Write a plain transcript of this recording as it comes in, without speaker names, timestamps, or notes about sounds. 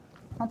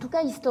En tout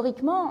cas,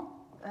 historiquement,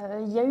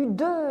 il y a eu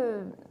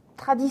deux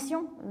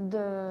traditions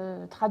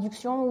de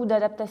traduction ou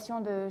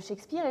d'adaptation de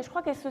Shakespeare, et je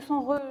crois qu'elles se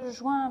sont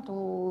rejointes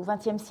au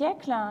XXe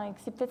siècle, hein, et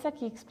que c'est peut-être ça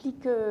qui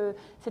explique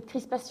cette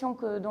crispation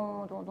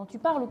dont tu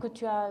parles ou que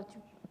tu as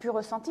pu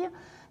ressentir.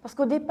 Parce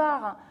qu'au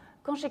départ,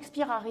 quand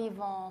Shakespeare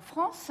arrive en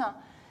France,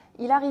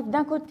 il arrive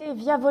d'un côté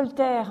via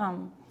Voltaire,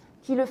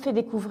 qui le fait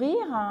découvrir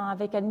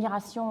avec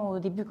admiration au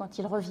début quand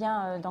il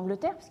revient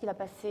d'Angleterre, puisqu'il a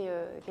passé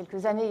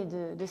quelques années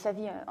de sa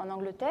vie en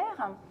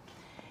Angleterre.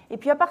 Et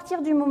puis à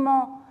partir du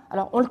moment...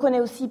 Alors on le connaît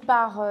aussi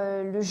par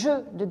le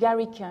jeu de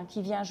Garrick,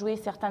 qui vient jouer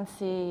certains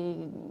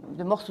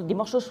des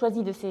morceaux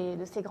choisis de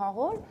ses grands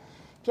rôles.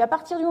 Puis à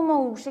partir du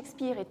moment où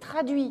Shakespeare est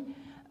traduit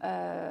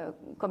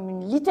comme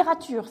une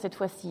littérature, cette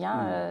fois-ci,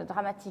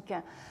 dramatique,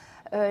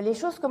 les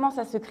choses commencent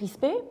à se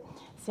crisper.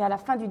 C'est à la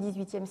fin du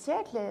XVIIIe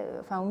siècle,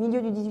 au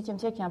milieu du XVIIIe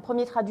siècle, il y a un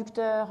premier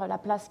traducteur,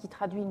 Laplace, qui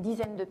traduit une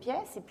dizaine de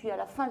pièces, et puis à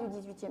la fin du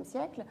XVIIIe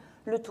siècle,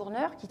 Le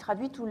Tourneur, qui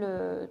traduit tout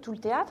le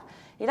théâtre.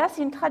 Et là,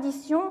 c'est une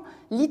tradition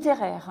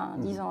littéraire,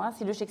 disons.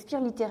 C'est le Shakespeare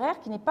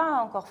littéraire qui n'est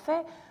pas encore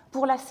fait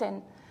pour la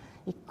scène.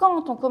 Et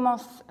quand on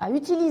commence à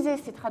utiliser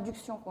ces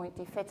traductions qui ont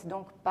été faites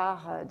donc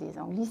par des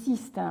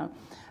anglicistes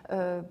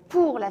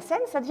pour la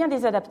scène, ça devient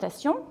des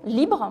adaptations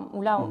libres,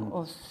 où là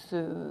on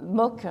se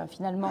moque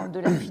finalement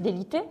de la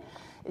fidélité.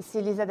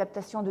 C'est les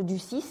adaptations de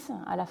Ducis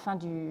à la fin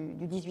du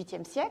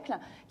XVIIIe siècle,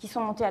 qui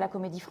sont montées à la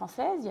Comédie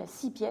Française. Il y a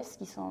 6 pièces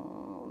qui sont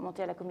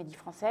montées à la Comédie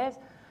Française.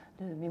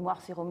 De mémoire,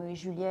 c'est Roméo et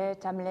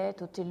Juliette,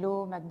 Hamlet,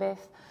 Othello,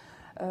 Macbeth,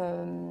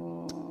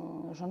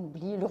 j'en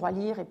oublie, Le Roi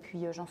Lear et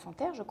puis Jean sans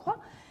Terre, je crois.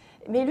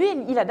 Mais lui,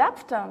 il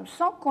adapte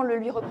sans qu'on le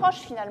lui reproche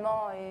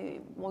finalement.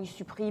 Et, il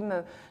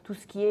supprime tout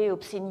ce qui est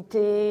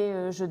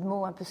obscénité, jeu de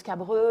mots un peu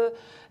scabreux.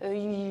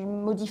 Il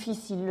modifie,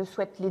 s'il le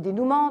souhaite, les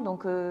dénouements.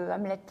 Donc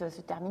Hamlet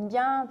se termine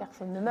bien,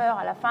 personne ne meurt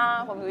à la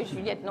fin, Roméo et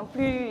Juliette non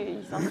plus,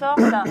 ils s'en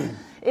sortent.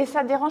 Et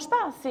ça ne dérange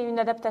pas. C'est une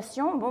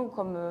adaptation,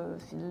 comme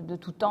de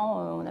tout temps,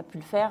 on a pu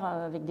le faire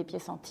avec des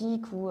pièces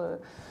antiques ou...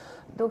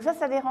 Donc ça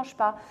ne dérange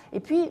pas. Et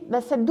puis,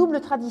 cette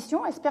double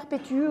tradition, elle se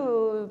perpétue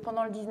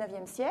pendant le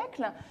XIXe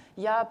siècle.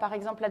 Il y a, par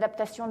exemple,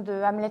 l'adaptation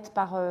de Hamlet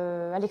par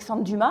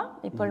Alexandre Dumas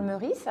et Paul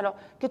Meurice,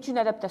 qui est une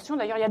adaptation.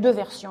 D'ailleurs, il y a 2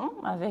 versions,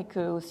 avec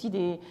aussi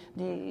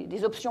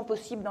des options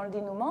possibles dans le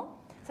dénouement.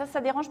 Ça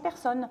ne dérange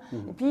personne.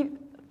 Et puis,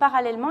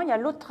 parallèlement, il y a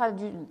l'autre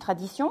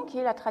tradition, qui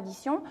est la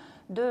tradition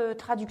de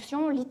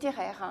traduction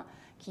littéraire,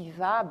 qui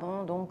va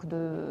donc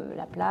de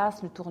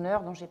Laplace, Le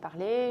Tourneur dont j'ai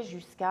parlé,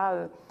 jusqu'à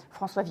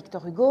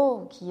François-Victor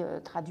Hugo, qui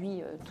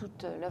traduit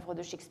toute l'œuvre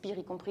de Shakespeare,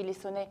 y compris les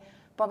sonnets,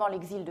 pendant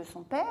l'exil de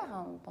son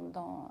père,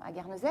 à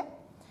Guernesey,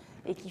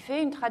 et qui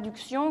fait une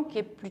traduction qui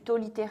est plutôt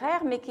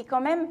littéraire, mais qui est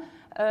quand même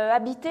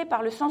habitée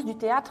par le sens du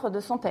théâtre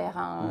de son père.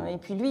 Et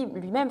puis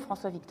lui-même,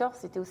 François-Victor,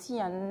 c'était aussi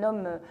un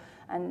homme...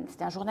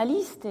 C'était un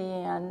journaliste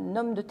et un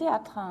homme de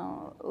théâtre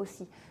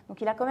aussi.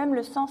 Donc il a quand même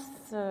le sens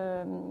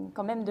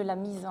quand même de la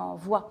mise en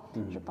voix,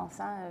 je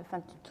pense.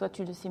 Toi,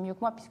 tu le sais mieux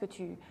que moi, puisque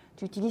tu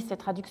utilises cette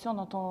traduction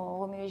dans ton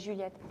Roméo et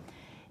Juliette.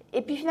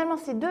 Et puis finalement,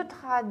 ces 2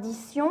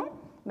 traditions,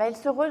 elles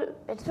se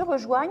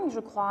rejoignent, je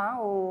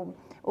crois, au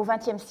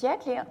XXe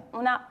siècle. Et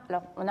on a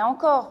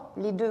encore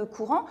les 2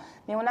 courants,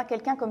 mais on a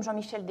quelqu'un comme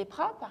Jean-Michel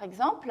Desprats, par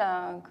exemple,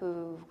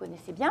 que vous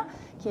connaissez bien,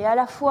 qui est à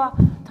la fois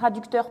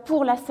traducteur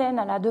pour la scène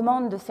à la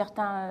demande de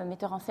certains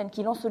metteurs en scène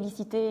qui l'ont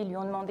sollicité et lui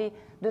ont demandé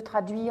de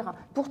traduire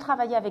pour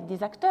travailler avec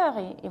des acteurs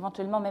et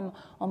éventuellement même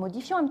en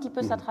modifiant un petit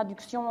peu sa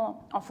traduction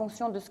en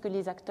fonction de ce que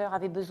les acteurs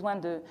avaient besoin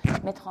de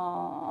mettre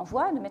en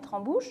voix, de mettre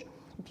en bouche.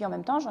 Et puis en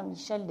même temps,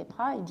 Jean-Michel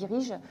Desprats, il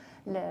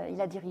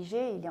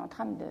est en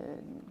train de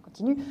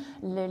continuer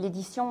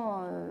l'édition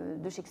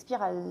de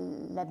Shakespeare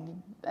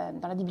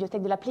dans la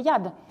bibliothèque de la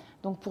Pléiade.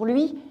 Donc pour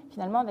lui,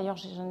 finalement, d'ailleurs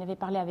j'en avais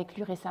parlé avec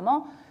lui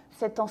récemment,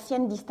 cette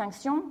ancienne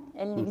distinction,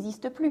 elle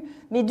n'existe plus.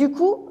 Mais du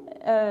coup,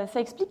 ça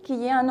explique qu'il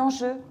y ait un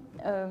enjeu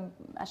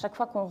à chaque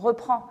fois qu'on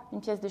reprend une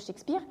pièce de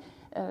Shakespeare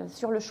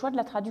sur le choix de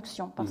la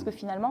traduction. Parce que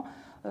finalement,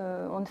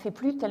 on ne fait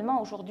plus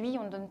tellement aujourd'hui,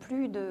 on ne donne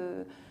plus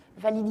de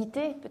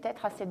validité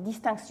peut-être à cette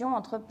distinction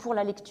entre pour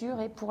la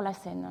lecture et pour la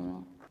scène.